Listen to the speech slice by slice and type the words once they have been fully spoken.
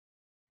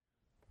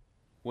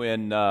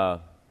When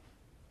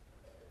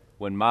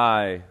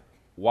my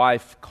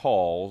wife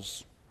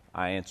calls,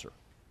 I answer.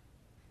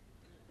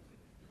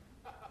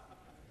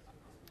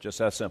 Just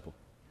that simple.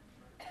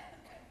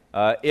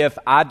 If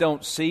I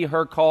don't see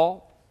her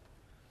call,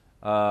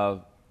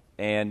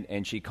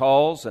 and she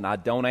calls and I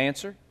don't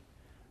answer,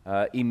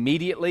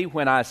 immediately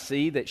when I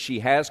see that she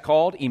has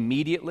called,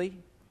 immediately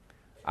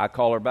I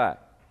call her back.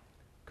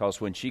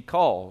 Because when she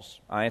calls,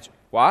 I answer.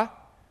 Why?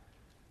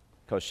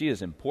 Because she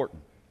is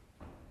important.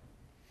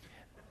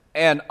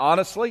 And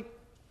honestly,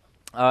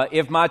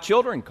 if my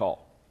children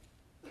call,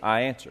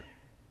 I answer.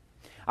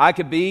 I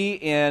could be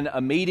in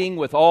a meeting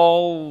with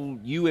all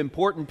you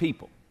important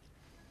people,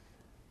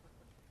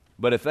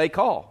 but if they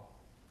call,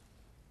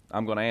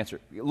 I'm going to answer.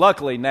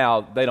 Luckily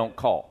now they don't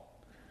call.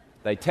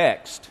 They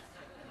text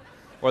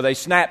or they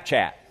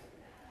Snapchat.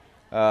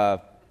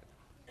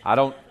 I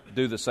don't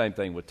do the same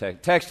thing with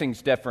text.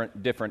 Texting's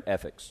different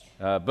ethics.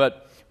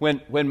 But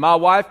when my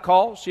wife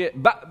calls,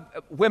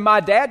 when my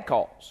dad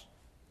calls,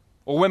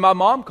 or when my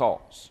mom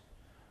calls,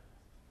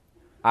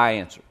 I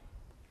answer.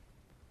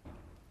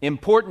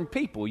 Important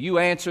people, you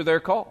answer their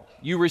call.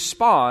 You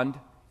respond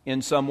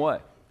in some way.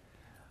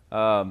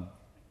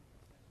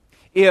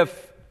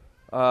 If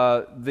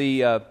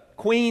the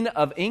Queen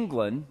of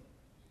England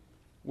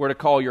were to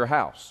call your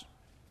house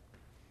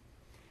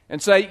and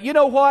say, you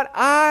know what,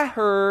 I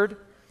heard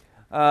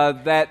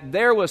that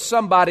there was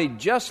somebody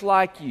just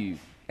like you,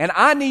 and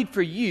I need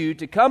for you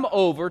to come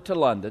over to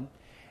London,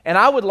 and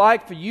I would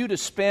like for you to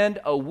spend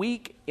a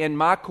week in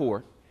my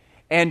court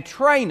and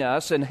train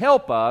us and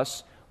help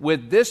us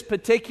with this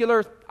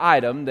particular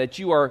item that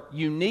you are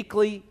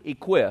uniquely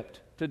equipped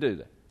to do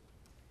that.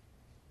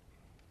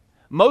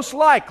 Most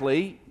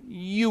likely,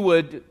 you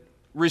would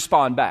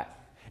respond back.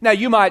 Now,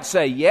 you might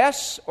say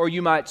yes or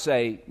you might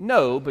say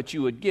no, but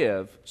you would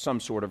give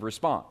some sort of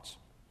response.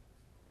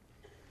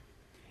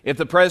 If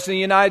the President of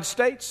the United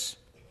States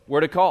were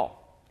to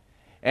call,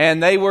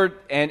 and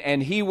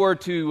he were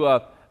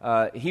to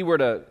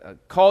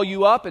call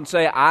you up and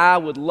say, I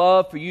would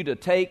love for you to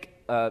take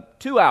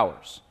 2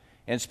 hours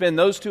and spend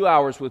those 2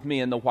 hours with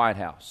me in the White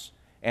House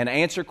and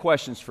answer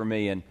questions for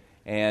me.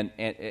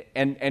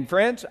 And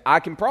friends, I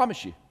can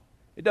promise you,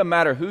 it doesn't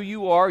matter who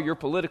you are, your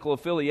political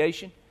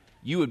affiliation,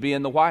 you would be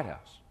in the White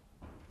House.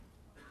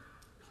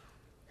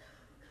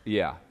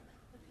 Yeah,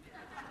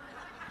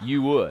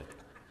 you would.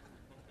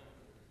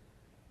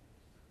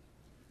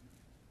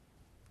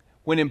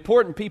 When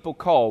important people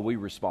call, we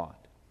respond.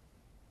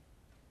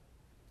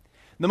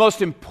 The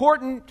most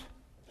important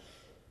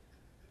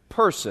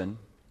person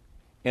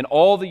in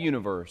all the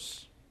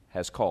universe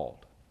has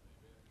called.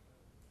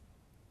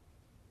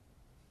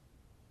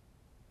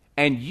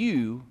 And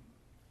you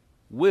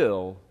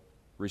will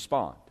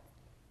respond.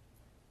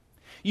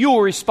 You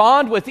will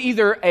respond with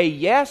either a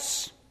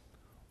yes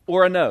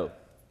or a no.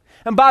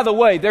 And by the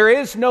way, there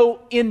is no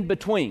in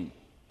between.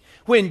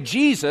 When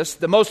Jesus,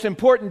 the most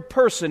important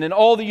person in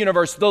all the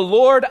universe, the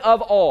Lord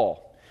of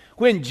all,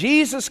 when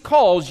Jesus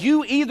calls,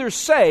 you either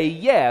say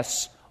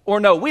yes or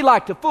no. We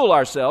like to fool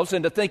ourselves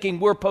into thinking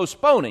we're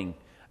postponing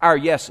our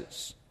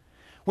yeses.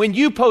 When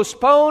you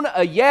postpone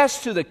a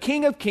yes to the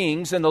King of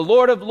Kings and the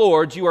Lord of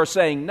Lords, you are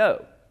saying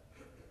no.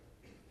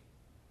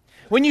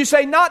 When you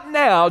say, not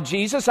now,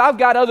 Jesus, I've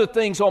got other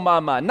things on my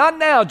mind. Not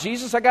now,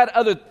 Jesus, I got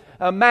other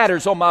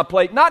matters on my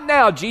plate. Not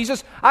now,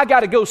 Jesus, I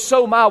got to go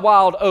sow my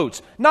wild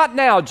oats. Not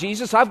now,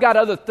 Jesus, I've got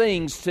other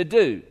things to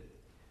do.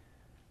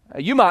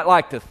 You might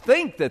like to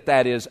think that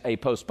that is a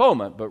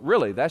postponement, but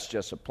really that's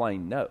just a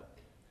plain no.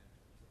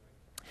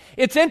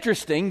 It's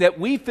interesting that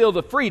we feel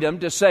the freedom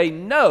to say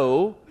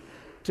no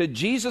to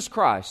Jesus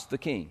Christ, the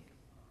King.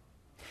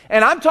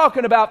 And I'm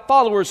talking about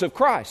followers of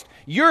Christ.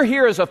 You're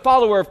here as a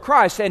follower of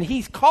Christ, and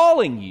He's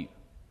calling you.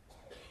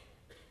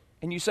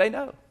 And you say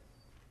no.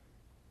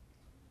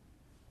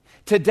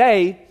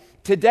 Today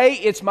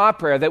it's my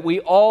prayer that we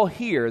all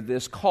hear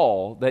this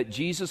call that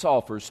Jesus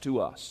offers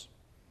to us.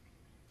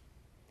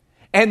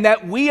 And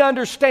that we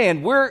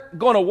understand we're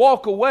going to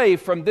walk away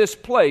from this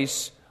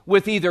place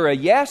with either a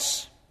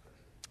yes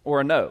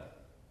or a no.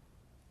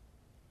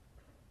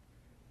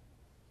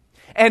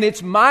 And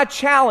it's my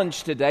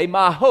challenge today,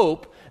 my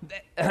hope,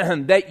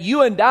 that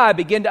you and I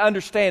begin to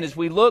understand as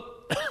we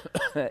look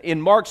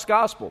in Mark's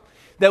gospel,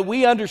 that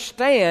we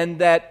understand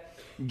that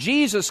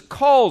Jesus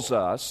calls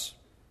us,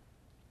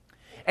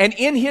 and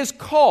in His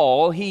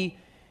call, He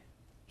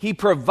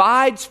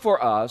provides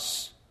for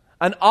us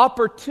an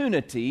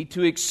opportunity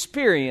to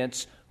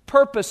experience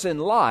purpose in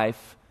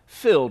life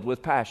filled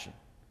with passion.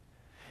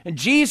 And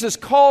Jesus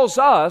calls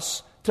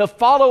us to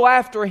follow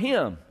after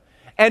Him.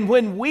 And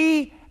when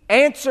we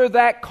answer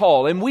that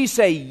call and we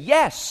say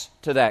yes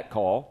to that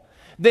call,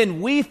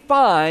 then we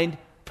find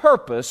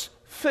purpose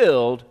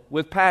filled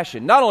with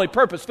passion. Not only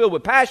purpose filled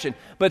with passion,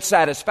 but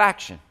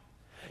satisfaction.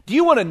 Do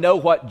you want to know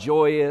what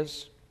joy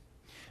is?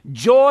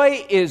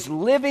 Joy is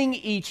living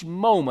each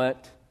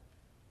moment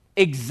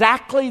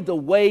exactly the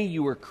way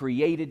you were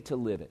created to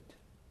live it.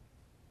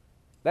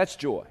 That's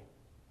joy.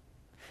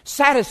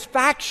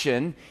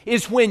 Satisfaction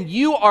is when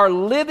you are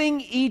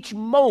living each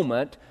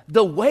moment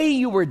the way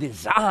you were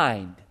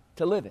designed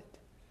to live it.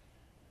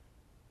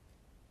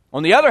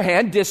 On the other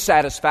hand,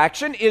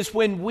 dissatisfaction is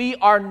when we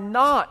are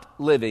not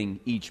living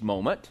each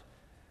moment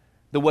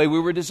the way we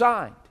were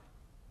designed.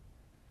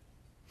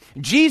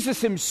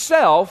 Jesus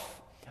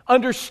himself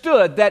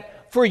understood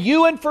that for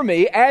you and for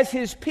me, as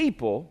his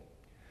people,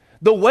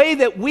 the way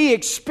that we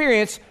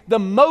experience the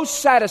most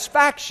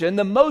satisfaction,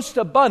 the most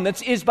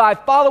abundance, is by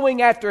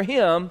following after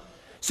him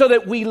so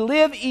that we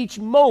live each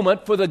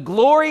moment for the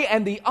glory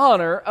and the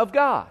honor of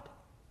God.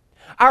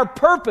 Our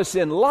purpose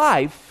in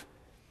life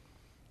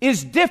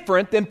is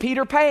different than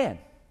Peter Pan.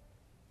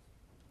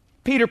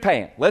 Peter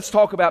Pan. Let's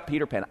talk about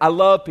Peter Pan. I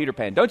love Peter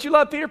Pan. Don't you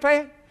love Peter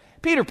Pan?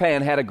 Peter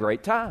Pan had a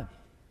great time.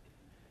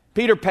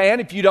 Peter Pan,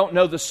 if you don't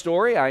know the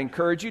story, I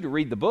encourage you to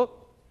read the book.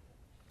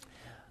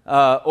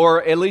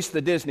 Or at least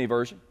the Disney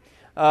version.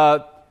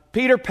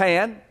 Peter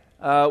Pan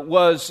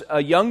was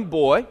a young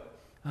boy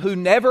who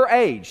never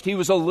aged. He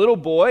was a little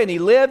boy, and he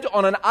lived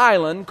on an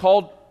island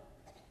called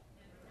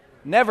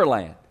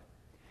Neverland.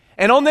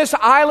 And on this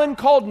island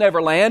called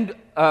Neverland,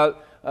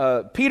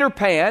 Peter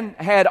Pan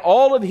had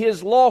all of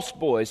his lost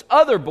boys,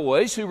 other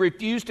boys who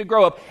refused to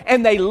grow up,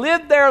 and they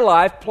lived their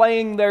life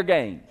playing their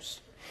games.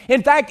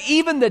 In fact,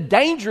 even the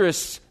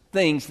dangerous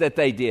things that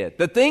they did,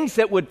 the things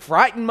that would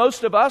frighten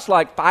most of us,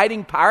 like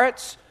fighting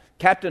pirates,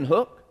 Captain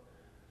Hook,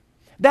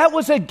 that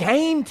was a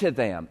game to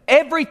them.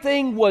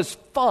 Everything was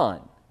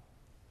fun.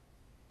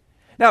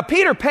 Now,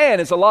 Peter Pan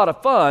is a lot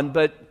of fun,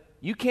 but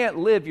you can't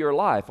live your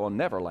life on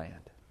Neverland.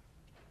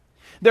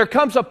 There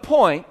comes a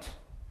point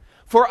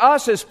for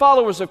us as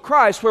followers of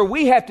Christ where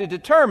we have to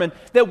determine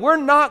that we're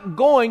not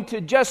going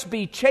to just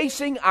be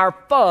chasing our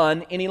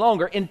fun any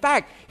longer. In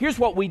fact, here's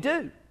what we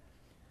do.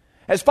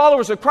 As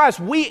followers of Christ,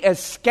 we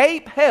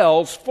escape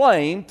hell's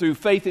flame through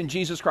faith in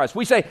Jesus Christ.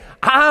 We say,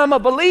 I'm a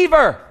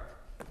believer.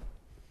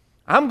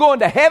 I'm going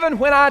to heaven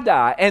when I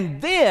die.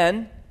 And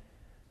then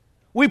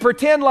we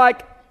pretend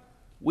like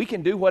we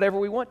can do whatever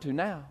we want to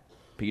now.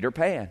 Peter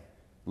Pan,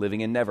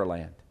 living in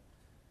Neverland.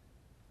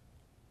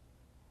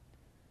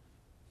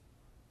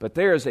 But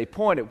there is a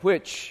point at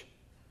which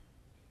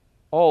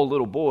all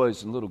little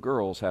boys and little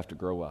girls have to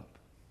grow up.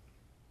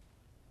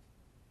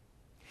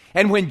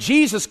 And when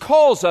Jesus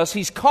calls us,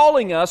 he's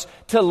calling us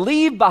to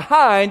leave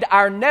behind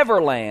our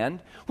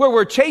Neverland, where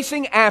we're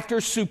chasing after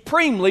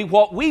supremely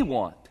what we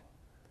want.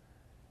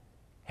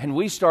 And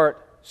we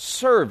start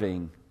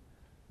serving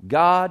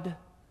God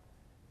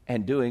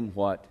and doing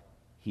what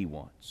he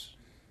wants.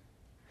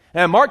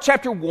 Now, in Mark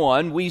chapter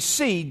 1, we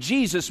see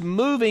Jesus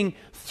moving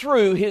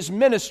through his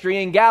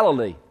ministry in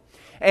Galilee.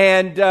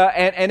 And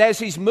as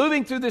he's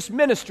moving through this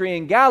ministry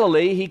in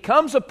Galilee, he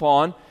comes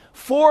upon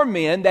 4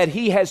 men that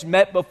he has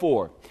met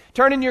before.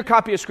 Turn in your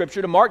copy of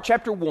Scripture to Mark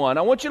chapter 1.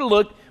 I want you to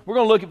look, we're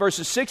going to look at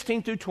verses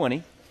 16 through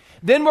 20.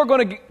 Then we're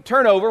going to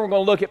turn over, we're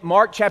going to look at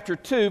Mark chapter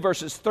 2,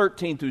 verses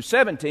 13 through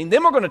 17.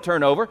 Then we're going to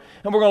turn over,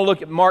 and we're going to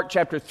look at Mark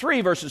chapter 3,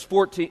 verses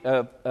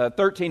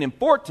 13 and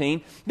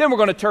 14. Then we're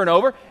going to turn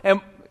over, and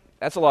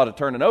that's a lot of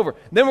turning over.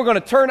 Then we're going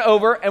to turn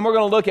over, and we're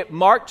going to look at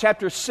Mark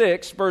chapter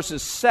 6,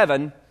 verses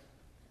 7.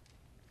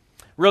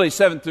 Really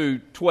 7 through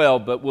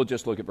 12, but we'll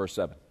just look at verse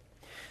 7.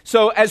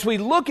 So as we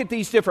look at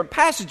these different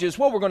passages,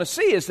 what we're going to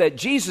see is that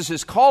Jesus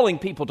is calling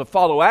people to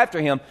follow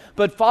after him,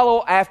 but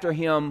follow after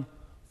him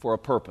for a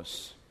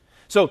purpose.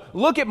 So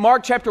look at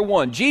Mark chapter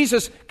 1.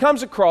 Jesus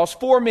comes across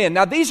 4 men.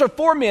 Now these are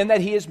 4 men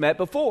that he has met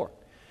before.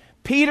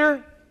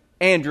 Peter,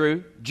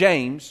 Andrew,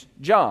 James,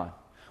 John.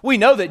 We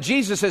know that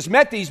Jesus has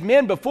met these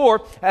men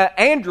before.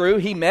 Andrew,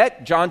 he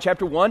met, John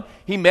chapter 1,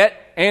 he met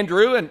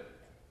Andrew,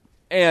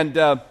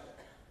 and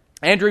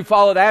Andrew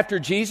followed after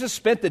Jesus,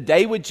 spent the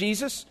day with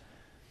Jesus.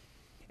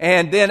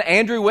 And then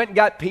Andrew went and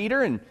got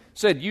Peter and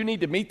said, you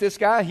need to meet this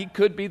guy. He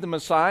could be the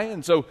Messiah.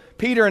 And so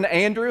Peter and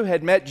Andrew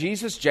had met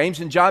Jesus. James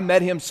and John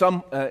met him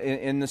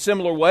in a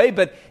similar way.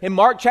 But in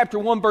Mark chapter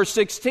 1, verse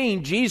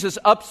 16, Jesus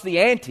ups the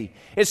ante.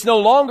 It's no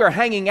longer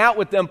hanging out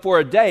with them for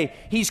a day.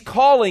 He's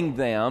calling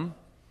them,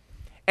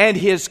 and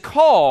his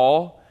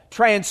call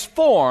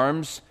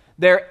transforms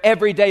their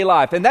everyday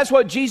life. And that's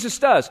what Jesus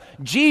does.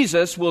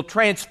 Jesus will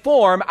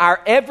transform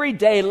our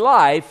everyday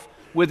life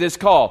with his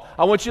call.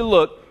 I want you to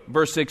look.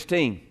 Verse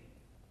 16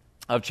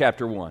 of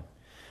chapter 1.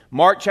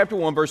 Mark chapter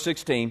 1, verse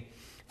 16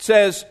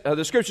 says,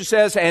 the scripture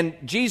says, and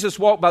Jesus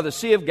walked by the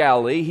Sea of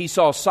Galilee. He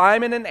saw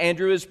Simon and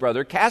Andrew his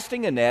brother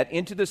casting a net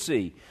into the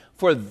sea,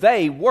 for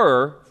they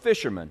were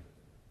fishermen.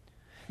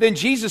 Then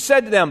Jesus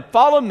said to them,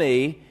 follow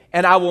me,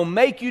 and I will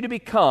make you to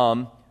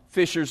become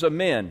fishers of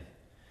men.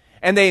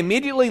 And they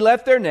immediately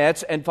left their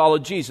nets and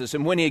followed Jesus.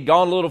 And when he had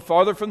gone a little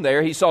farther from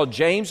there, he saw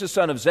James, the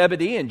son of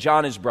Zebedee, and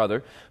John, his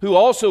brother, who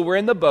also were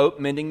in the boat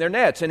mending their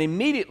nets. And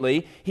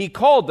immediately he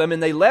called them,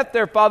 and they left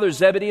their father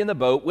Zebedee in the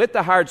boat with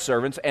the hired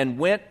servants and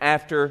went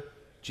after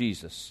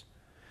Jesus.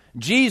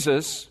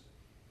 Jesus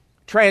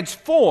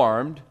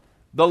transformed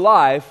the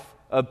life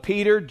of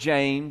Peter,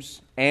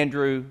 James,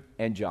 Andrew,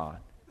 and John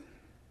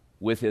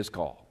with his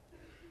call.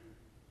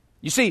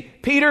 You see,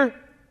 Peter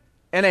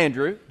and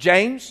Andrew,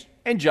 James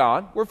and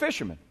John were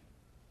fishermen.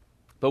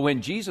 But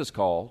when Jesus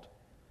called,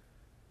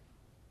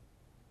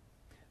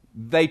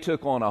 they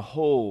took on a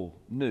whole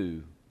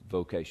new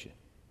vocation.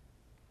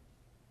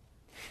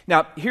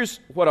 Now, here's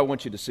what I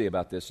want you to see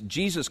about this.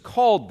 Jesus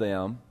called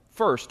them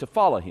first to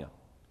follow him.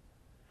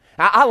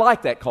 I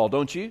like that call,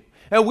 don't you?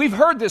 And we've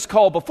heard this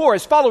call before.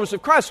 As followers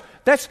of Christ,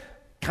 that's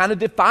kind of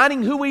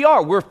defining who we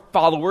are. We're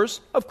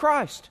followers of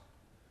Christ.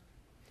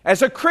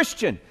 As a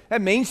Christian,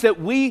 that means that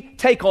we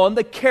take on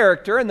the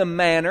character and the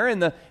manner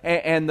and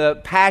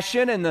the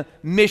passion and the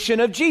mission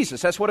of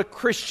Jesus. That's what a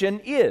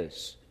Christian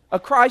is, a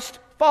Christ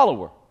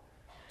follower.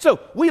 So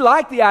we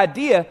like the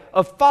idea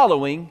of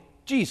following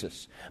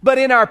Jesus. But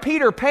in our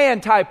Peter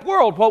Pan type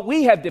world, what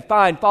we have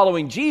defined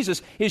following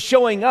Jesus is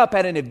showing up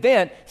at an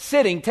event,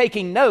 sitting,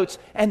 taking notes,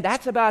 and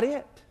that's about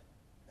it.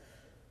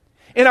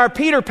 In our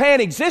Peter Pan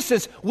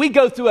existence, we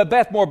go through a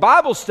Beth Moore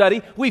Bible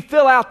study, we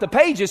fill out the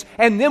pages,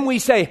 and then we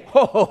say,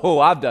 "Oh,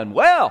 I've done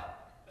well."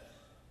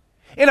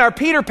 In our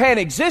Peter Pan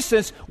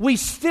existence, we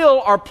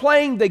still are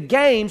playing the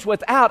games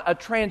without a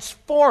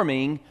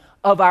transforming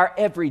of our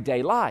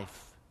everyday life.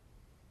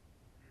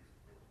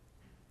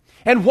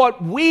 And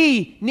what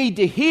we need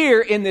to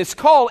hear in this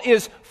call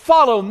is,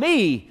 follow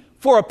me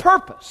for a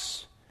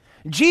purpose.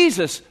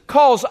 Jesus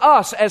calls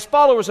us as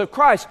followers of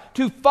Christ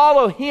to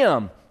follow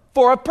him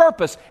for a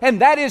purpose,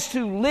 and that is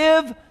to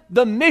live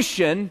the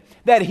mission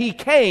that he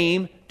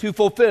came to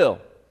fulfill.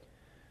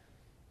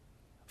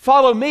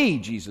 Follow me,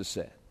 Jesus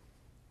said,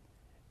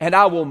 and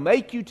I will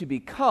make you to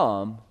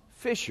become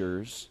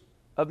fishers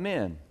of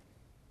men.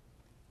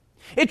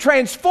 It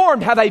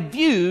transformed how they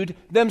viewed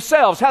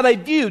themselves, how they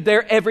viewed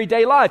their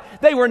everyday life.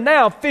 They were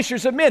now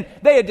fishers of men.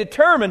 They had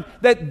determined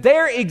that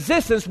their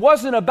existence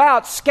wasn't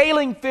about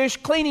scaling fish,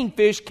 cleaning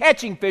fish,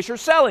 catching fish, or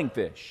selling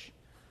fish.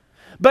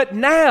 But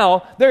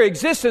now their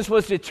existence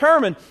was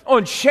determined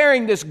on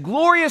sharing this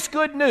glorious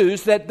good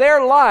news that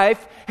their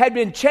life had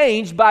been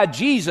changed by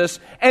Jesus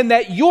and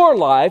that your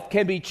life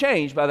can be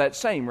changed by that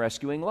same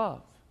rescuing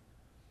love.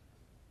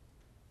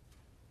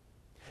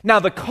 Now,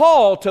 the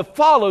call to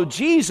follow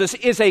Jesus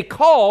is a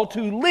call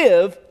to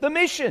live the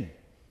mission.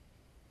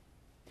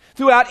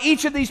 Throughout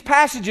each of these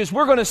passages,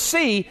 we're going to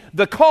see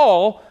the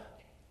call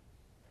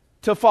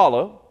to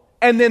follow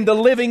and then the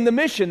living the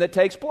mission that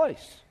takes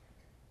place.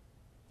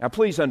 Now,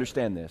 please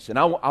understand this, and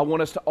I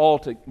want us to all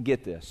to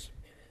get this.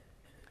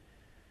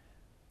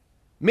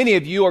 Many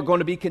of you are going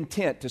to be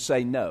content to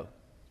say no.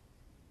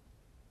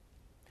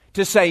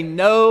 To say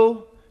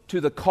no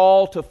to the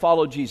call to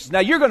follow Jesus. Now,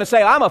 you're going to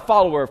say, I'm a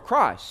follower of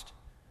Christ.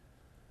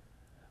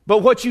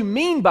 But what you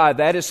mean by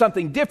that is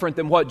something different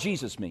than what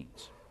Jesus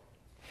means.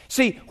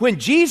 See, when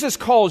Jesus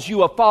calls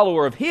you a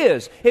follower of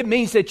his, it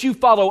means that you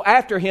follow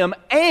after him,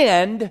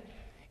 and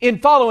in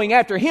following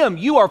after him,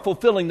 you are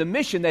fulfilling the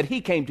mission that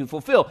he came to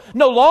fulfill.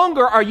 No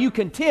longer are you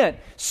content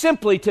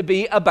simply to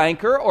be a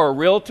banker or a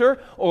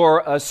realtor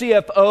or a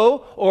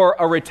CFO or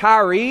a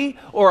retiree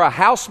or a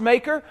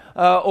housemaker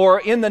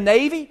or in the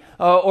Navy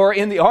or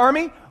in the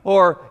Army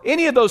or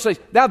any of those things.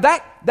 Now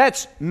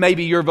that's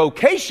maybe your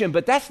vocation,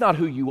 but that's not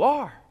who you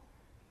are.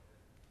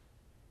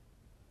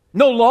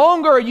 No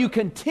longer are you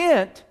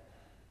content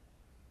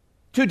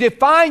to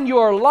define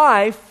your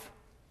life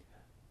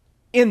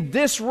in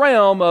this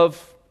realm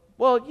of,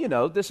 well, you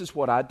know, this is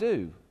what I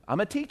do. I'm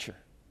a teacher.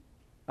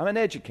 I'm an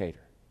educator.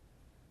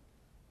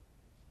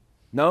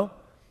 No.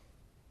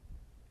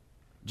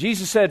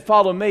 Jesus said,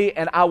 follow me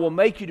and I will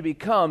make you to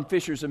become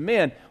fishers of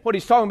men. What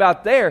he's talking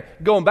about there,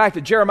 going back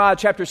to Jeremiah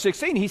chapter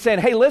 16, he's saying,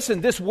 hey,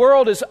 listen, this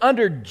world is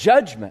under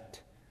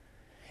judgment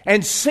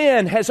and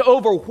sin has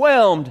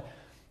overwhelmed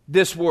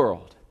this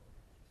world.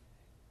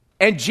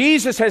 And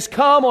Jesus has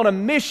come on a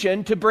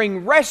mission to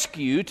bring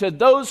rescue to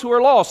those who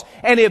are lost.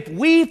 And if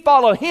we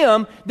follow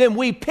him, then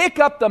we pick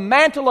up the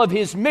mantle of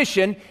his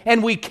mission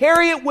and we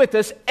carry it with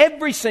us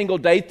every single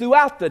day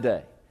throughout the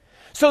day.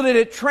 So that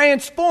it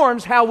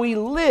transforms how we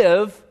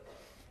live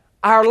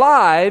our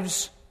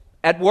lives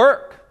at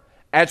work,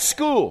 at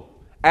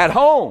school, at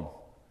home,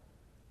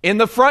 in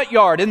the front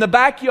yard, in the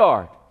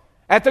backyard,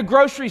 at the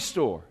grocery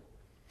store.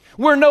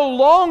 We're no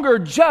longer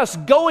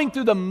just going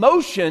through the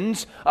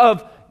motions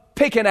of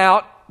picking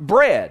out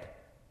bread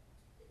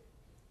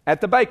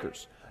at the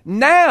baker's.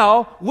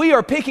 Now we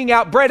are picking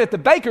out bread at the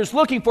baker's,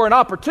 looking for an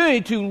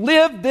opportunity to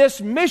live this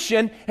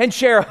mission and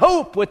share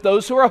hope with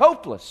those who are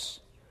hopeless.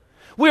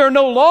 We are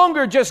no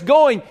longer just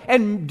going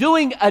and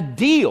doing a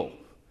deal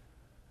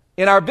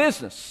in our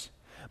business,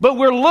 but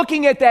we're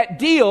looking at that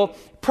deal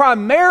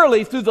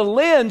primarily through the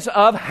lens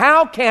of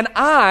how can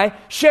I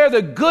share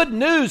the good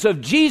news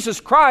of Jesus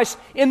Christ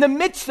in the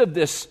midst of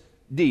this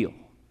deal.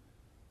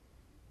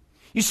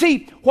 You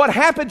see, what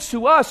happens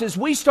to us is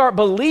we start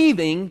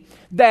believing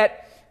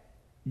that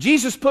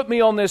Jesus put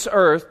me on this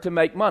earth to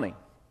make money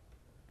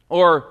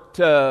or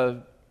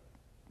to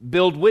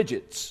build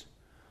widgets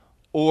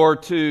or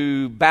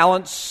to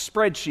balance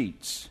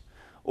spreadsheets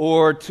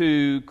or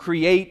to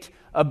create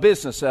a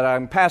business that I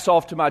can pass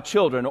off to my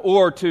children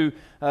or to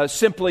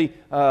simply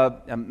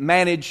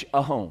manage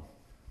a home.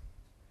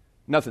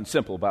 Nothing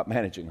simple about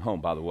managing a home,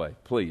 by the way.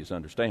 Please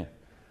understand.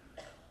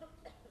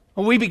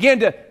 We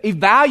begin to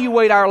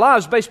evaluate our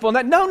lives based upon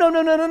that.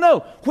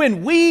 No.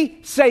 When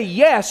we say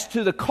yes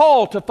to the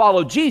call to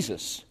follow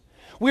Jesus,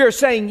 we are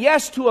saying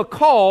yes to a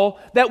call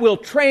that will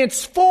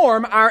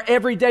transform our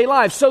everyday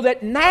lives so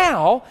that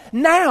now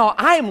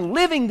I am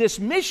living this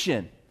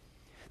mission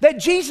that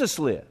Jesus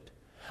lived.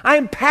 I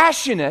am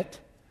passionate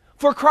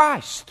for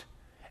Christ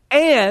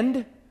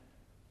and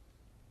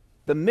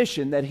the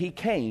mission that He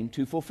came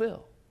to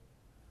fulfill.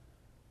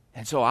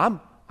 And so I'm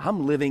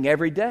living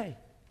every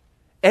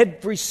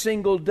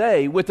single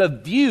day with a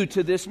view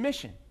to this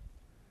mission.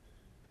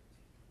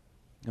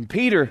 And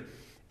Peter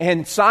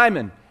and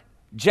Simon,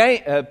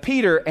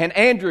 Peter and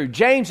Andrew,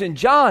 James and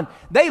John,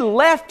 they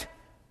left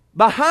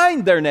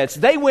behind their nets.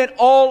 They went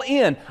all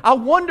in. I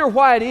wonder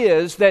why it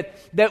is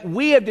that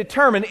we have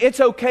determined it's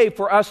okay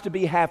for us to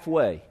be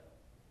halfway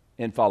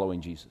in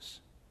following Jesus.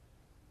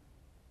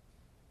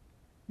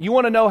 You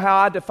want to know how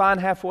I define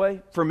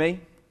halfway for me?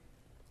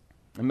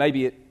 And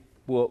maybe it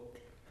will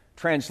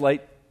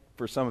translate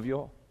for some of you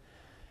all.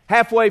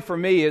 Halfway for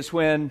me is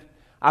when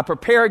I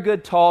prepare a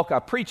good talk, I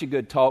preach a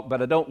good talk,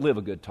 but I don't live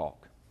a good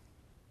talk.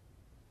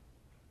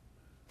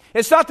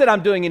 It's not that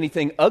I'm doing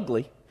anything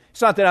ugly.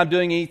 It's not that I'm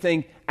doing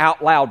anything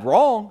out loud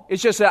wrong.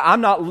 It's just that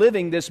I'm not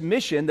living this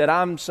mission that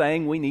I'm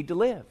saying we need to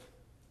live.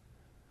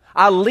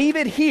 I leave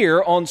it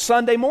here on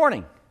Sunday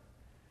morning.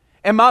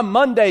 And my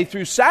Monday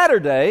through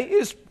Saturday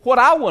is what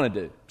I want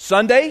to do.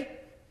 Sunday,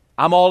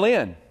 I'm all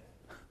in.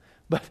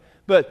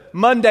 But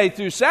Monday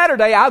through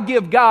Saturday, I'll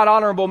give God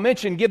honorable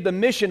mention, give the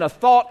mission a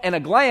thought and a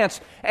glance,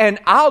 and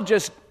I'll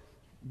just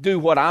do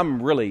what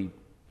I'm really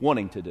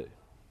wanting to do.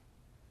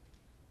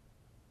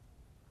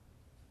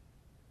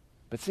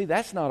 But see,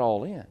 that's not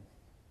all in.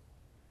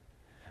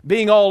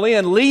 Being all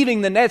in,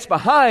 leaving the nets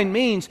behind,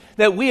 means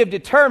that we have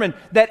determined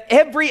that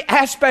every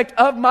aspect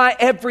of my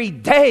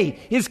everyday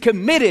is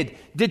committed,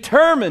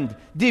 determined,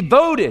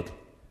 devoted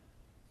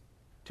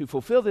to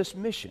fulfill this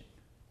mission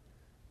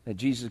that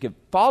Jesus gives.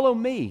 Follow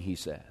me, He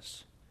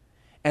says,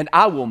 and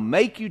I will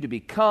make you to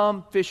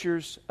become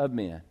fishers of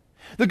men.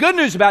 The good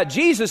news about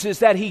Jesus is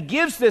that He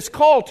gives this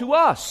call to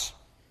us,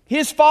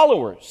 His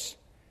followers.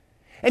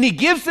 And He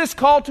gives this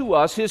call to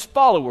us, His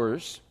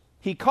followers.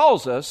 He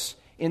calls us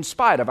in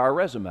spite of our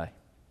resume.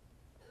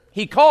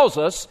 He calls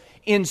us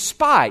in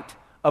spite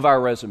of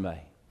our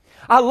resume.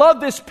 I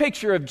love this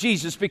picture of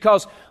Jesus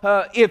because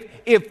if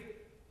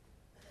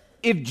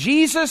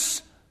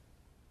Jesus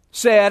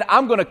said,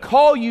 I'm going to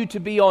call you to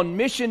be on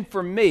mission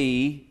for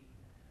me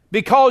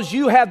because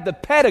you have the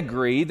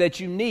pedigree that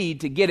you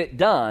need to get it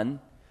done,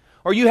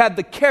 or you have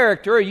the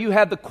character, or you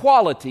have the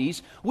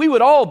qualities, we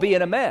would all be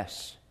in a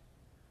mess.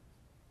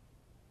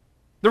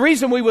 The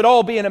reason we would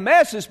all be in a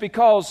mess is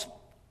because,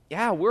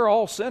 we're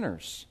all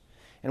sinners.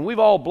 And we've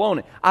all blown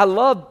it. I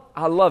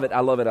love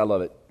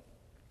it.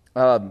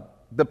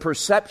 The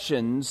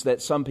perceptions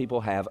that some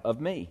people have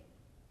of me.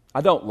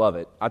 I don't love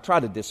it. I try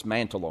to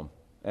dismantle them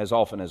as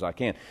often as I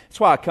can. That's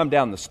why I come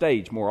down the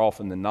stage more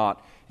often than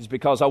not, is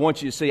because I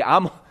want you to see,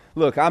 I'm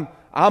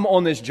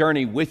on this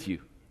journey with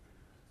you.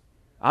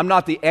 I'm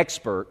not the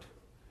expert.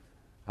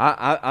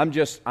 I'm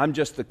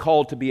just the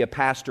called to be a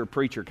pastor,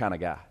 preacher kind of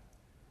guy.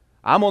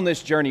 I'm on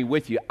this journey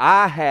with you.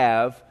 I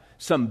have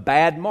some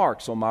bad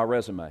marks on my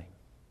resume.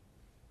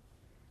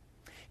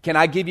 Can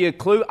I give you a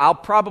clue? I'll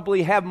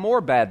probably have more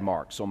bad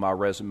marks on my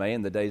resume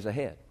in the days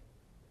ahead.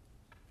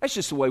 That's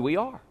just the way we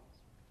are.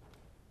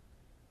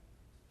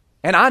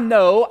 And I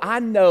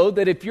know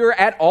that if you're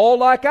at all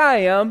like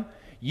I am,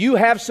 you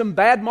have some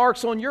bad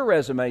marks on your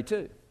resume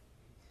too.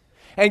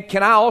 And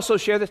can I also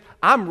share this?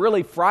 I'm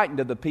really frightened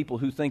of the people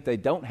who think they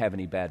don't have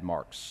any bad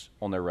marks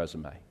on their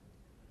resume.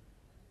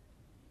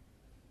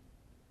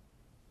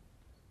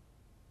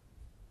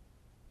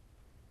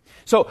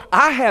 So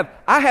I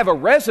have a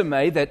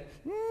resume that,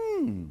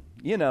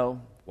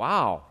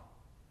 wow.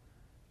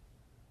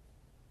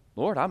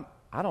 Lord,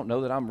 I don't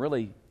know that I'm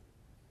really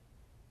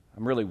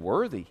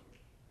worthy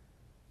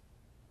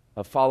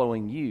of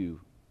following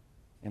you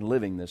and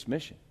living this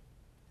mission.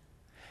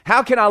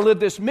 How can I live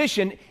this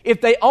mission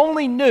if they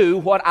only knew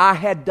what I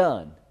had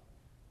done?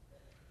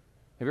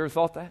 Have you ever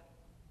thought that?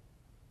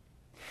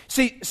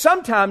 See,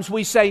 sometimes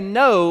we say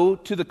no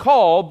to the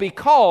call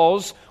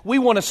because we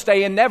want to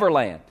stay in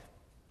Neverland.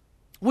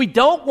 We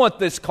don't want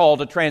this call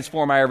to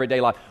transform our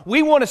everyday life.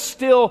 We want to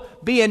still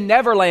be in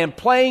Neverland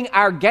playing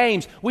our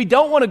games. We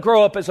don't want to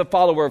grow up as a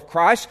follower of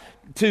Christ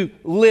to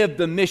live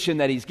the mission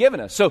that He's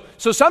given us. So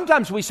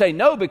sometimes we say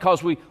no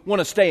because we want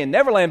to stay in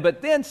Neverland,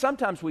 but then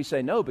sometimes we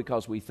say no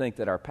because we think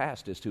that our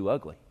past is too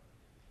ugly.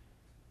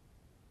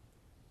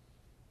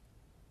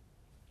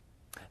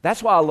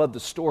 That's why I love the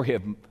story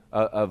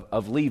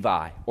of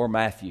Levi or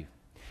Matthew.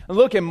 And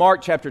look in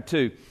Mark chapter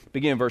 2,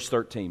 beginning verse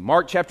 13.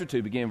 Mark chapter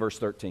 2, beginning verse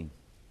 13.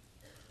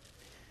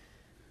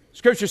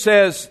 Scripture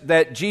says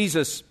that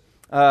Jesus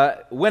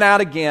went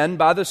out again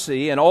by the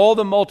sea, and all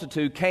the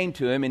multitude came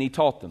to Him, and He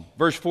taught them.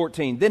 Verse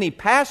 14, then He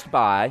passed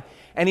by,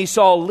 and He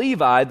saw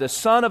Levi, the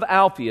son of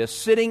Alphaeus,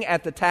 sitting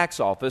at the tax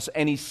office,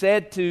 and He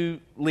said to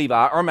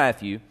Levi, or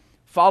Matthew,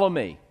 follow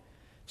me.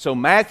 So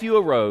Matthew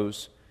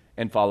arose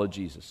and followed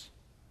Jesus.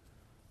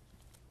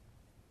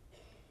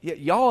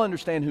 y'all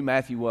understand who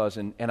Matthew was,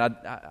 and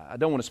I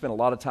don't want to spend a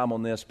lot of time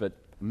on this, but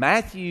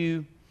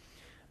Matthew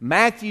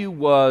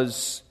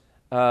was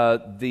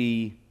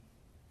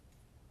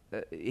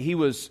he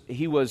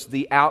was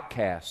the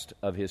outcast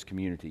of his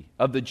community,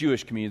 of the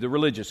Jewish community, the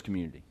religious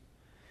community.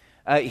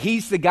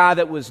 He's the guy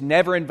that was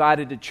never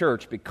invited to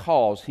church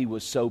because he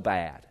was so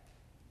bad.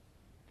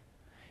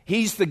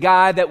 He's the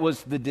guy that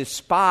was the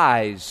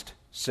despised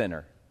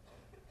sinner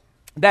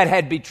that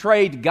had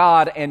betrayed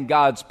God and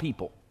God's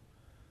people.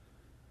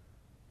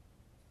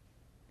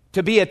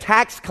 To be a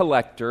tax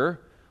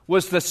collector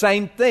was the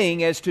same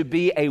thing as to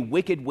be a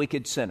wicked,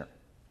 wicked sinner.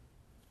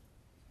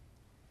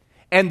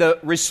 And the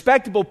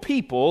respectable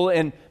people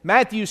in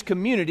Matthew's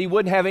community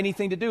wouldn't have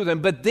anything to do with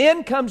him. But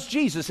then comes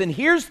Jesus, and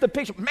here's the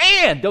picture.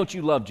 Man, don't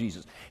you love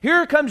Jesus?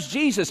 Here comes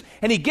Jesus,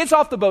 and he gets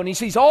off the boat, and he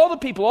sees all the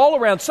people all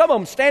around, some of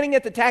them standing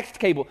at the tax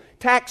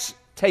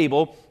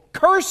table,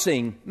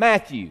 cursing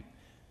Matthew.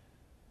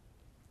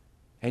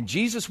 And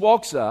Jesus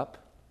walks up,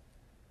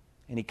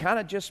 and he kind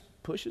of just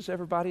pushes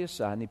everybody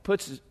aside, and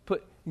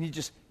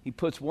he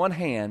puts one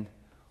hand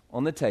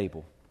on the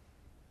table.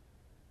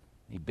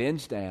 He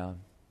bends down,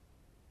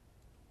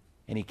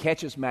 and he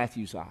catches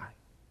Matthew's eye.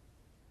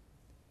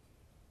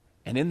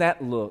 And in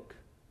that look,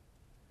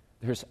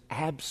 there's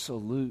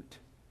absolute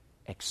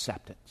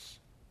acceptance.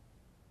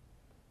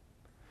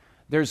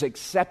 There's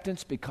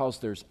acceptance because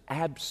there's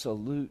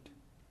absolute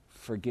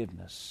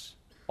forgiveness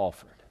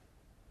offered.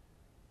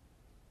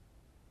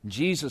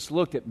 Jesus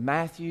looked at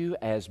Matthew,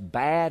 as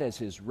bad as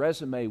his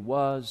resume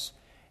was,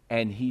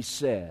 and he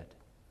said,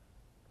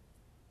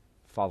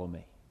 "Follow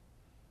me."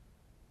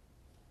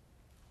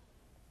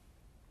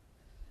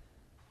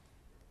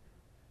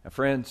 Now,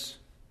 friends,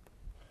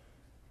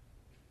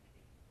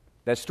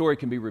 that story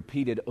can be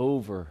repeated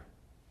over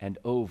and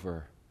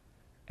over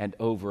and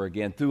over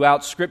again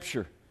throughout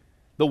Scripture.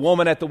 The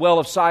woman at the well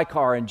of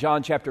Sychar in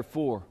John chapter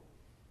 4,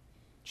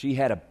 she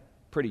had a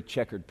pretty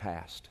checkered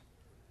past.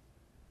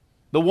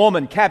 The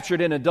woman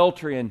captured in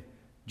adultery in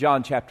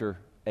John chapter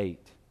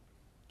 8,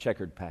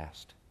 checkered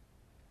past.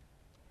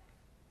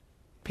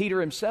 Peter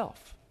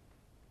himself.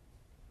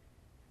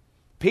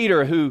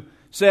 Peter, who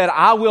said,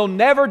 "I will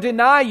never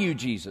deny you,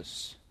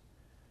 Jesus."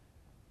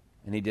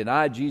 And he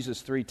denied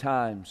Jesus 3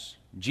 times.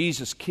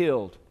 Jesus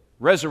killed,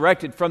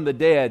 resurrected from the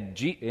dead,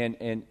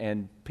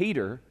 and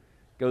Peter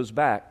goes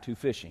back to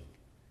fishing.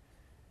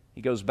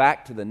 He goes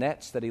back to the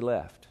nets that he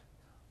left,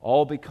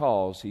 all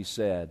because he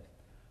said,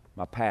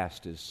 "My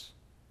past is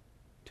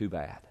too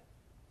bad."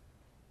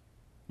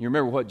 You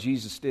remember what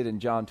Jesus did in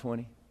John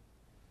 20?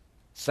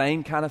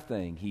 Same kind of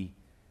thing. He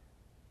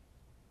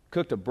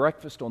cooked a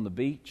breakfast on the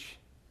beach.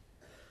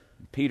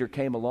 And Peter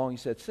came along. He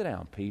said, "Sit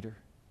down, Peter."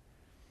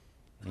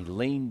 And he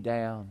leaned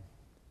down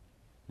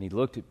and he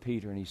looked at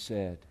Peter and he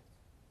said,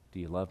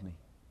 "Do you love me?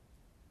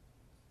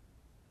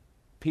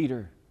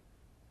 Peter,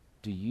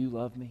 do you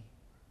love me?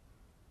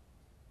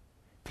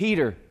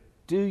 Peter,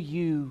 do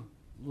you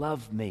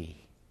love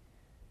me?"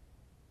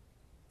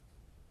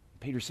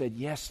 Peter said,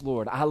 "Yes,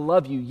 Lord, I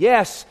love you.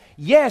 Yes,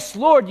 yes,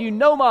 Lord, you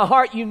know my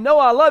heart. You know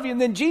I love you." And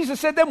then Jesus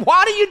said, "Then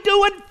what are you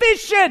doing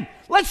fishing?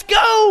 Let's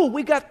go.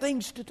 We got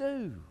things to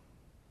do."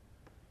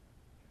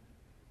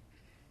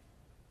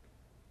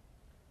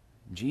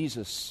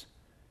 Jesus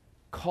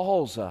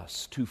calls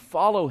us to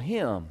follow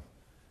Him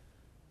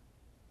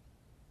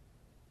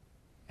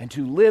and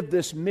to live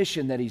this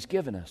mission that He's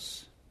given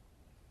us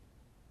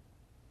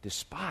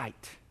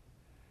despite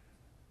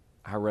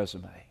our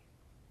resume.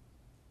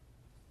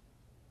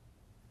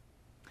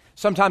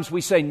 Sometimes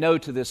we say no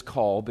to this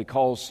call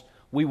because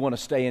we want to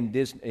stay in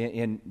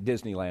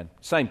Disneyland.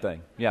 Same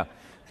thing, yeah.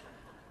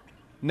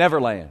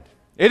 Neverland.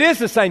 It is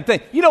the same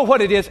thing. You know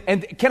what it is?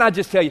 And can I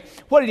just tell you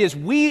what it is?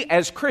 We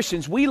as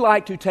Christians, we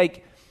like to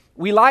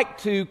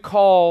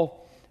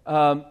call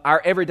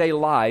our everyday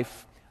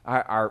life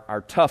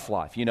our tough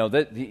life.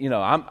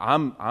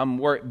 I'm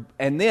worried,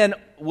 and then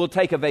we'll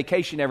take a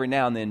vacation every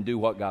now and then and do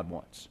what God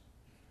wants.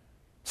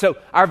 So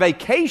our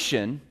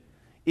vacation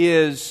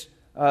is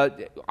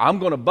I'm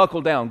going to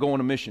buckle down, go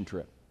on a mission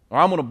trip, or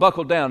I'm going to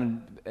buckle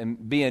down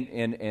and be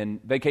in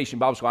vacation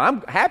Bible school.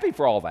 I'm happy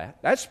for all that.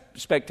 That's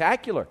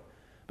spectacular.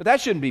 But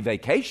that shouldn't be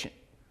vacation.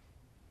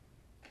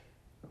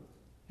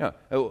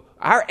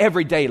 Our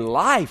everyday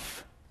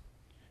life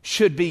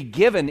should be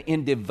given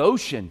in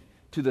devotion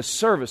to the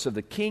service of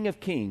the King of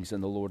Kings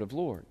and the Lord of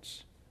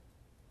Lords.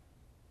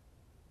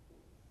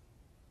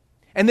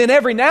 And then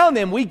every now and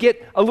then we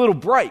get a little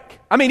break.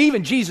 I mean,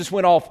 even Jesus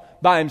went off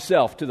by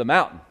himself to the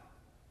mountain.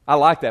 I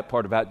like that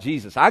part about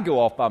Jesus. I go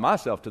off by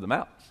myself to the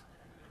mountains.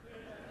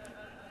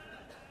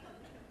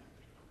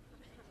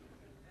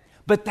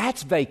 But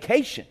that's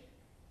vacation.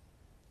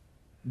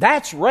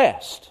 That's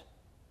rest.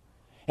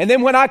 And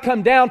then when I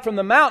come down from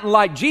the mountain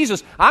like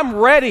Jesus, I'm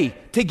ready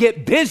to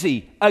get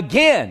busy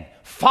again,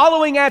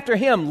 following after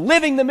Him,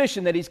 living the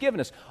mission that He's given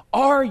us.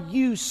 Are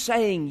you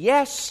saying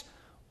yes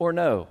or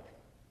no?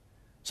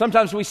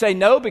 Sometimes we say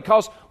no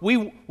because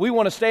we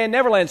want to stay in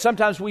Neverland.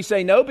 Sometimes we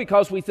say no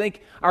because we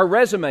think our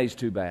resume is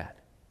too bad.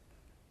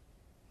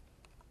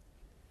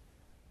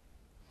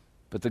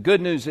 But the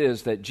good news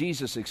is that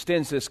Jesus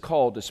extends this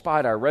call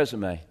despite our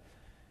resume.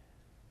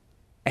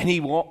 And He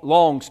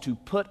longs to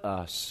put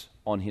us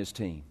on His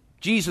team.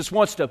 Jesus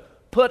wants to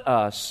put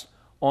us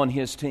on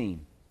His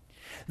team.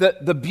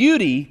 The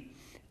beauty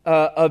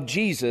of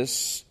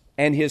Jesus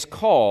and His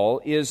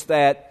call is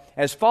that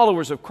as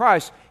followers of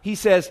Christ, He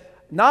says,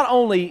 not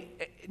only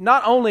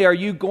are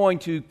you going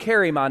to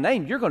carry my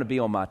name, you're going to be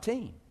on my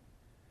team.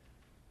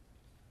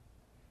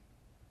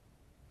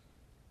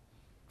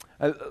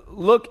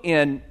 Look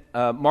in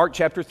Mark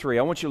chapter 3.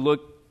 I want you to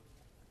look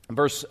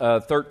verse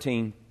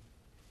 13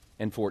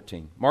 and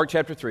 14. Mark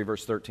chapter 3,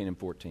 verse 13 and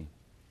 14.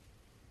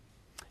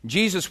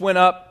 Jesus went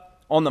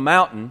up on the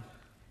mountain,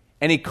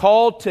 and He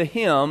called to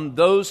Him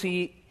those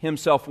He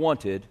Himself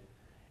wanted,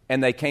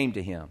 and they came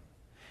to Him.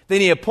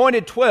 Then He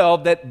appointed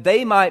 12 that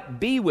they might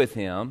be with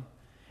Him,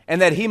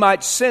 and that He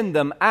might send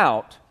them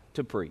out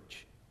to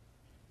preach.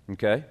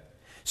 Okay?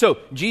 So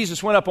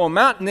Jesus went up on the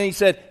mountain, and He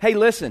said, hey,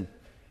 listen,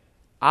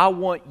 I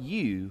want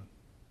you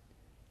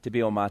to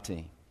be on my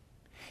team.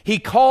 He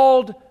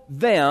called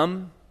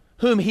them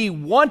whom He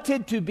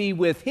wanted to be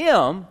with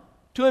Him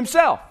to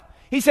Himself.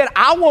 He said,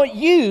 I want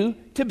you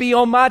to be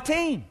on my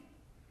team.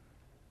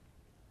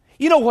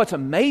 You know what's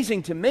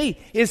amazing to me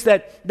is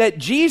that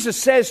Jesus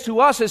says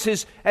to us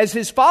as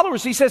His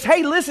followers, He says,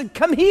 hey, listen,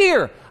 come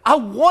here. I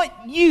want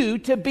you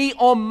to be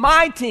on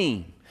my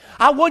team.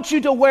 I want you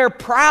to wear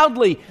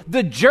proudly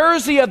the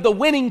jersey of the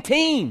winning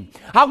team.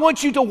 I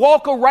want you to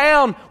walk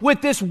around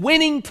with this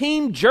winning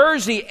team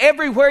jersey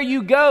everywhere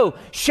you go,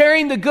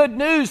 sharing the good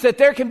news that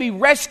there can be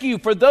rescue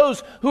for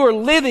those who are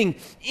living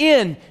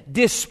in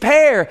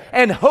despair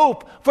and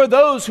hope for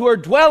those who are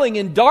dwelling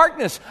in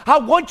darkness. I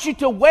want you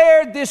to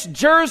wear this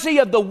jersey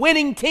of the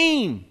winning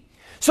team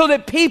so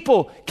that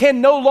people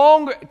can no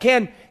longer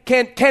can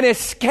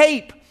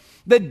escape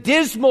the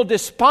dismal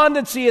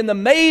despondency and the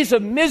maze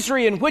of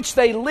misery in which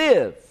they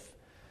live,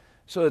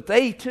 so that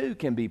they too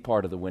can be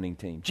part of the winning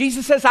team.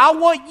 Jesus says, I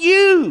want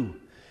you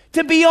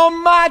to be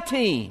on my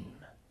team.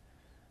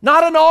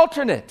 Not an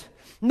alternate,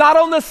 not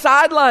on the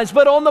sidelines,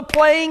 but on the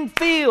playing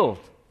field.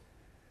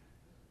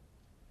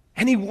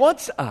 And He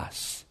wants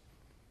us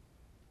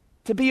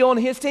to be on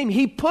His team.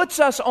 He puts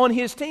us on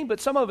His team, but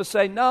some of us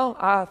say, no,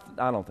 I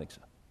don't think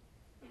so.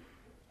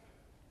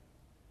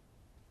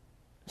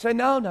 Say,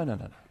 no.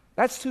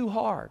 That's too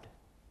hard.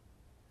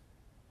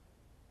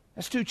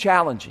 That's too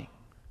challenging.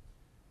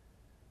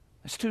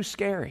 That's too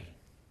scary.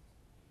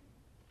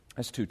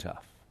 That's too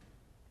tough.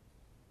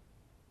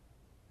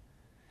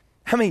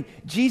 I mean,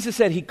 Jesus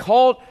said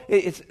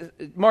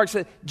Mark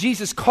said,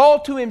 Jesus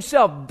called to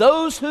Himself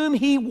those whom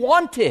He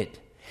wanted.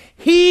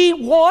 He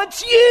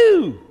wants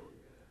you.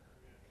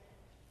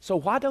 So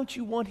why don't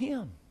you want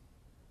Him?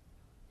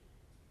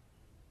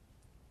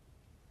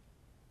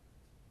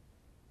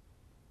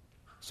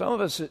 Some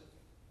of us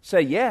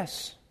say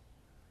yes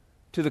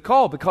to the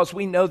call because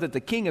we know that the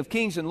King of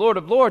Kings and Lord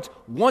of Lords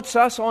wants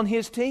us on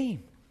His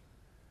team.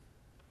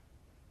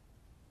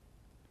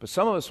 But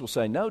some of us will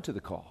say no to the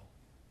call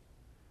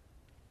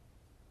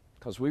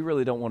because we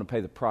really don't want to pay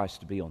the price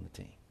to be on the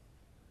team.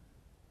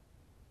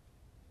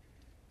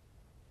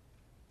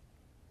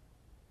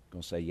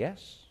 Going to say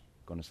yes,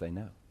 going to say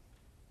no.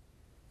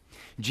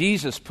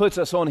 Jesus puts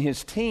us on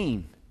His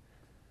team.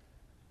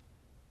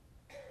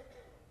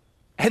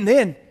 And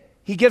then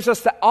He gives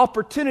us the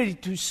opportunity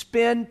to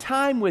spend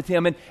time with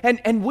Him.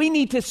 And we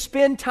need to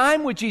spend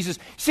time with Jesus.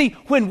 See,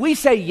 when we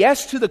say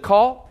yes to the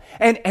call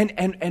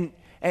and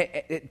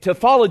to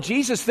follow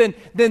Jesus, then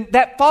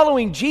that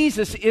following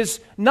Jesus is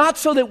not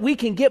so that we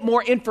can get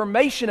more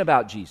information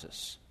about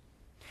Jesus.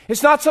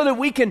 It's not so that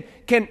we can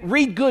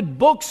read good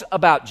books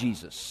about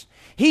Jesus.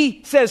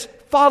 He says,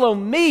 follow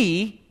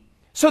me,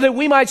 so that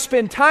we might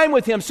spend time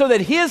with Him, so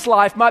that His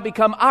life might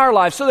become our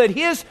life, so that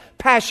His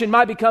passion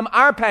might become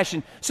our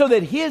passion, so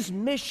that His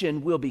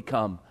mission will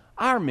become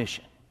our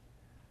mission.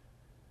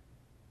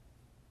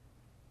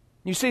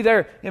 You see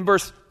there in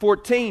verse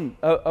 14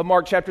 of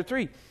Mark chapter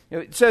 3,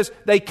 it says,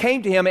 they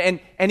came to Him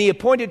and He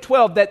appointed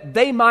 12 that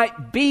they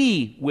might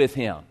be with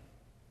Him.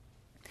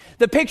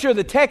 The picture of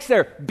the text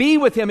there, be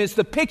with Him, is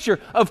the picture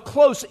of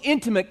close,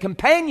 intimate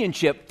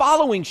companionship,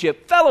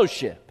 followingship,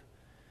 fellowship.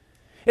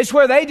 It's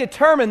where they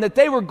determined that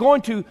they were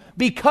going to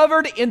be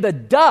covered in the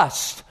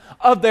dust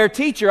of their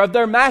teacher, of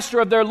their master,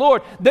 of their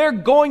Lord. They're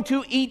going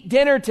to eat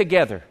dinner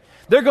together.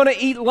 They're going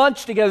to eat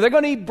lunch together. They're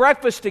going to eat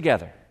breakfast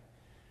together.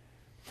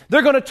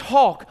 They're going to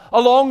talk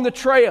along the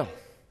trail.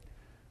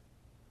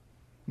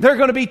 They're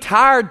going to be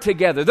tired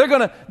together. They're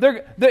going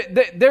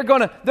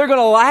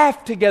to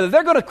laugh together.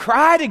 They're going to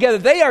cry together.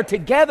 They are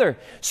together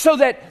so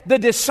that the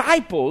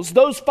disciples,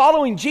 those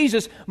following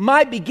Jesus,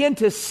 might begin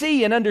to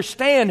see and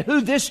understand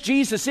who this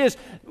Jesus is,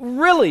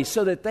 really,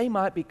 so that they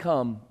might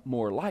become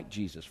more like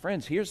Jesus.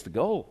 Friends, here's the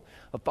goal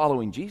of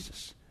following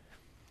Jesus.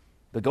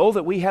 The goal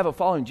that we have of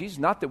following Jesus,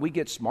 not that we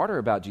get smarter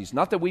about Jesus,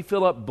 not that we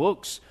fill up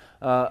books,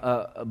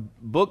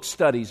 book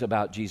studies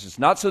about Jesus,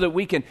 not so that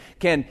we can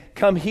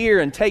come here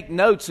and take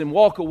notes and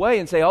walk away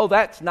and say, oh,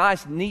 that's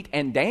nice, neat,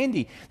 and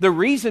dandy. The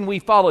reason we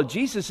follow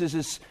Jesus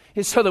is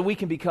so that we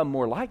can become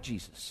more like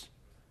Jesus.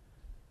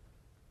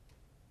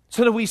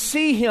 So that we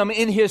see Him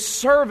in His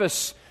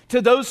service to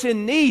those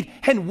in need,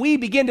 and we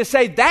begin to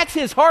say, that's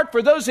His heart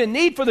for those in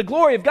need for the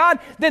glory of God,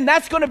 then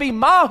that's going to be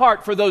my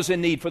heart for those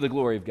in need for the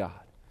glory of God.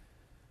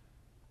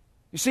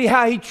 You see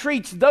how He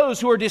treats those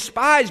who are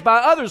despised by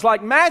others,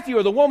 like Matthew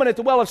or the woman at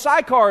the well of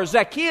Sychar, or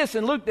Zacchaeus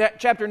in Luke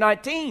chapter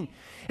 19.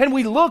 And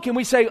we look and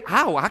we say,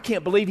 oh, I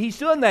can't believe He's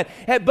doing that.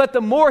 But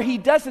the more He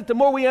does it, the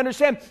more we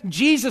understand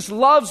Jesus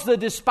loves the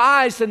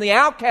despised and the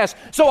outcast.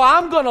 So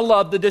I'm going to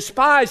love the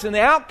despised and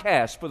the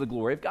outcast for the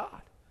glory of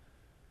God.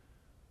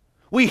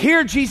 We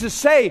hear Jesus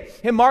say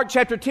in Mark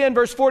chapter 10,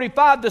 verse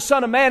 45, the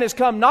Son of Man has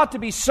come not to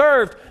be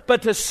served,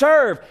 but to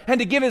serve and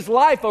to give His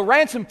life a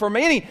ransom for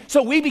many.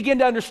 So we begin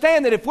to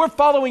understand that if we're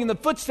following in the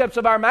footsteps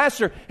of our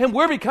Master and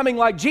we're becoming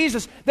like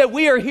Jesus, that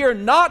we are here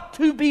not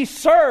to be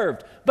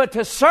served, but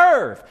to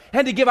serve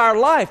and to give our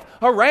life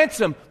a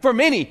ransom for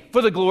many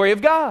for the glory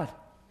of God.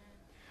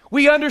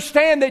 We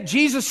understand that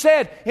Jesus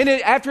said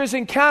after His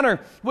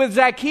encounter with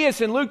Zacchaeus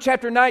in Luke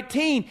chapter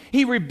 19,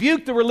 He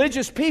rebuked the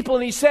religious people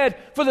and He said,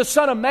 for the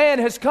Son of Man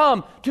has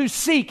come to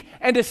seek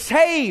and to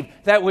save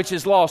that which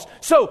is lost.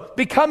 So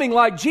becoming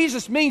like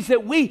Jesus means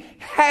that we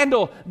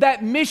handle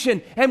that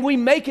mission and we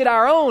make it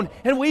our own,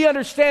 and we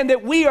understand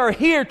that we are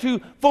here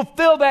to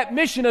fulfill that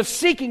mission of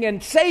seeking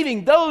and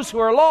saving those who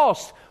are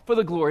lost for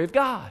the glory of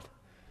God.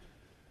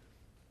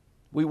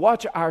 We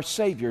watch our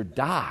Savior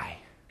die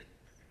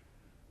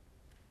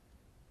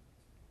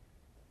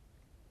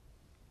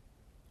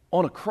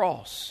on a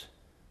cross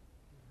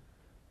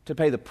to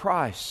pay the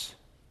price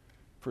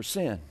for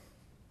sin.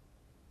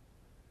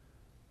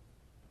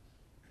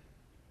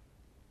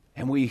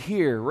 And we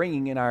hear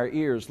ringing in our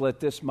ears,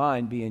 let this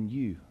mind be in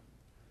you,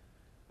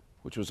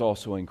 which was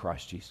also in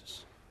Christ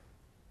Jesus.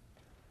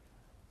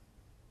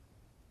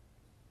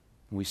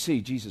 And we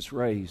see Jesus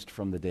raised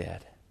from the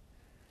dead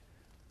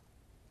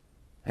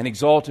and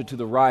exalted to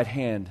the right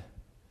hand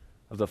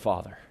of the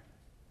Father.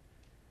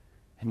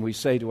 And we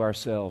say to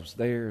ourselves,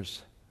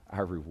 there's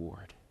our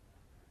reward.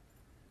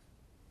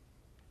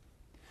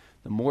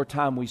 The more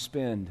time we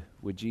spend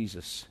with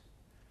Jesus,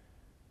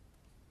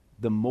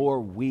 the more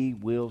we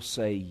will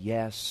say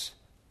yes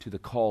to the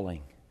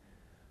calling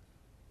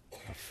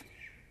of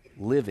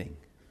living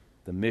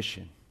the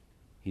mission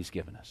He's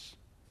given us.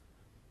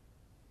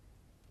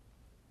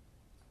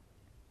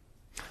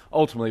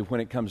 Ultimately,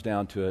 when it comes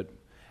down to it,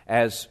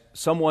 as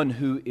someone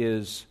who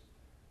is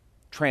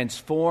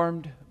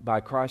transformed by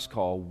Christ's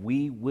call,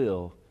 we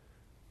will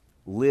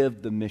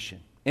live the mission.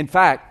 In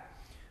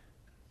fact,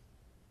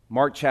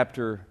 Mark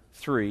chapter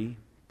 3,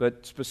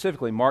 but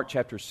specifically Mark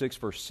chapter 6,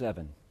 verse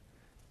 7,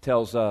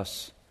 tells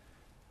us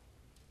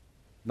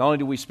not only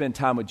do we spend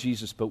time with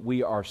Jesus, but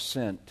we are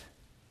sent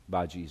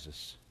by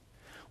Jesus.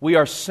 We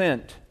are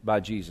sent by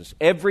Jesus.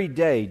 Every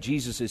day,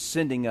 Jesus is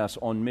sending us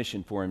on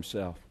mission for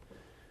Himself.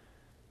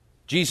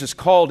 Jesus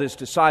called His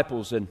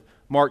disciples in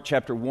Mark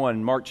chapter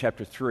 1, Mark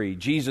chapter 3.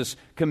 Jesus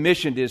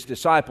commissioned His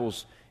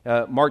disciples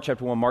Mark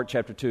chapter 1, Mark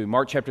chapter 2.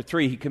 Mark chapter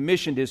 3, He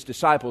commissioned His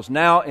disciples.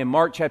 Now in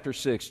Mark chapter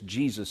 6,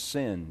 Jesus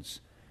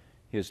sends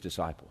His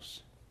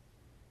disciples.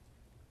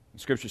 The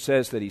Scripture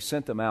says that He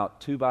sent them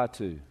out two by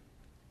two.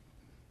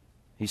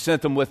 He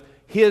sent them with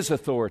His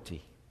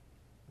authority.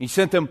 He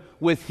sent them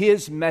with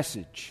His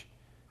message.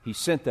 He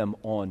sent them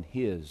on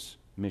His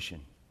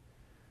mission.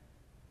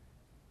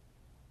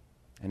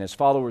 And as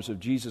followers of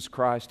Jesus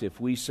Christ,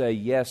 if we say,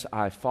 yes,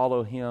 I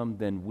follow Him,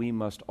 then we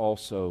must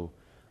also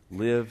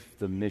live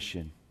the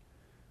mission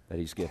that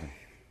He's given.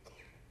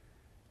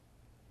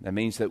 That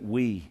means that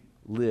we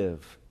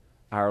live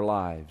our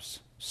lives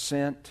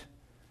sent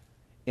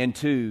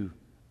into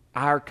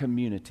our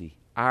community,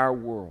 our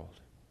world,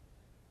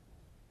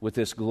 with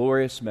this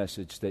glorious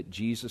message that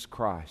Jesus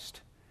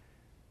Christ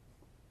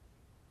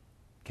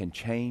can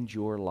change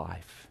your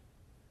life.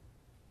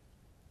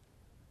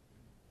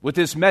 With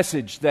this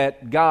message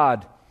that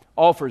God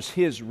offers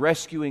His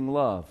rescuing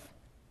love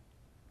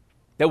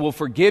that will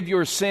forgive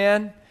your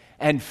sin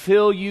and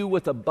fill you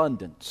with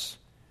abundance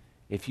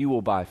if you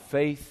will by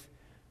faith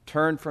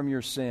turn from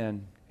your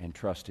sin and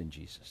trust in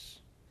Jesus.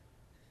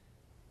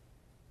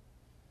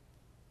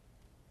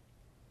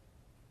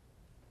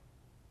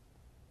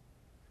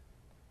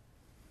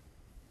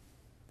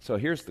 So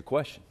here's the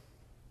question.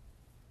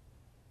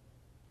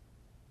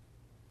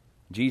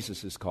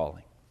 Jesus is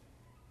calling.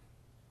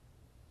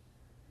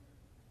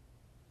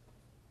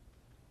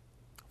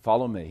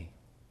 Follow me.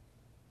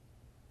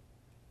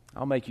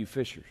 I'll make you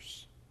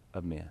fishers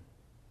of men.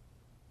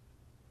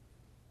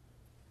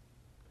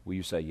 Will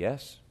you say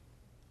yes?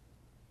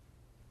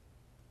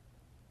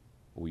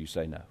 Or will you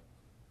say no?